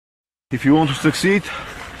If you want to succeed,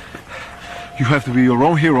 you have to be your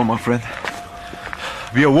own hero, my friend.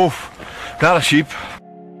 Be a wolf, not a sheep.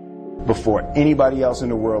 Before anybody else in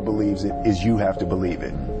the world believes it, is you have to believe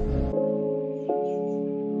it.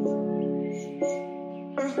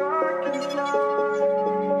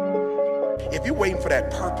 If you're waiting for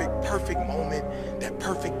that perfect moment, that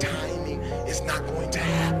perfect timing, it's not going to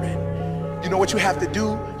happen. You know what you have to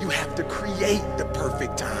do? You have to create the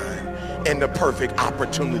perfect time and the perfect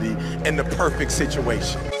opportunity and the perfect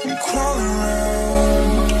situation. I'm crawling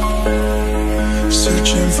around,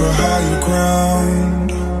 searching for higher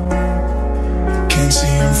ground. Can't see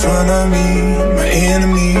in front of me, my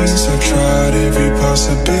enemies. I've tried every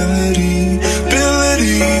possibility,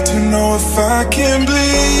 ability to know if I can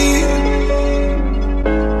bleed.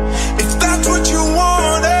 If that's what you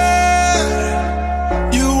wanted,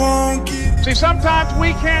 you won't get. See, sometimes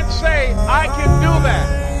we can't say, I can do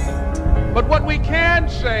that. But what we can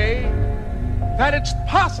say, that it's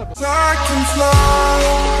possible. I can fly,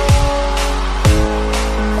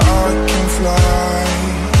 I can fly,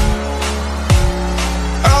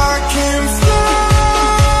 I can fly.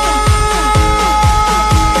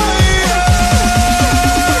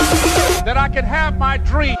 That I can have my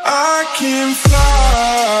dream. I can fly.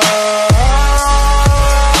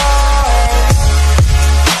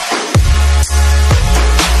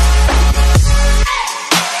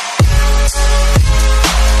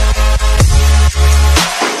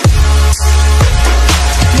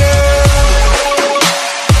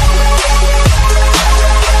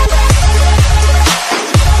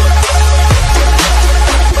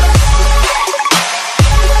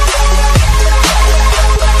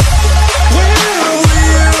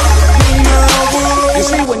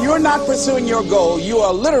 Not pursuing your goal, you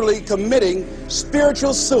are literally committing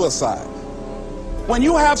spiritual suicide. When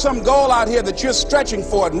you have some goal out here that you're stretching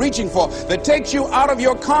for and reaching for that takes you out of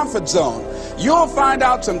your comfort zone, you'll find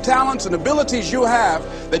out some talents and abilities you have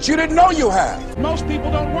that you didn't know you have. Most people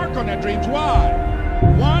don't work on their dreams. Why?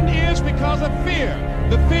 One is because of fear.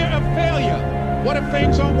 The fear of failure. What if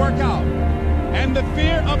things don't work out? And the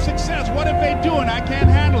fear of success. What if they do and I can't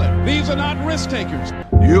handle it? These are not risk takers.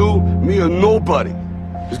 You, me, or nobody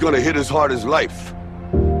is gonna hit as hard as life.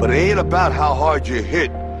 But it ain't about how hard you hit.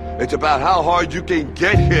 It's about how hard you can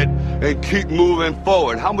get hit and keep moving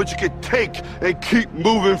forward. How much you can take and keep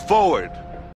moving forward.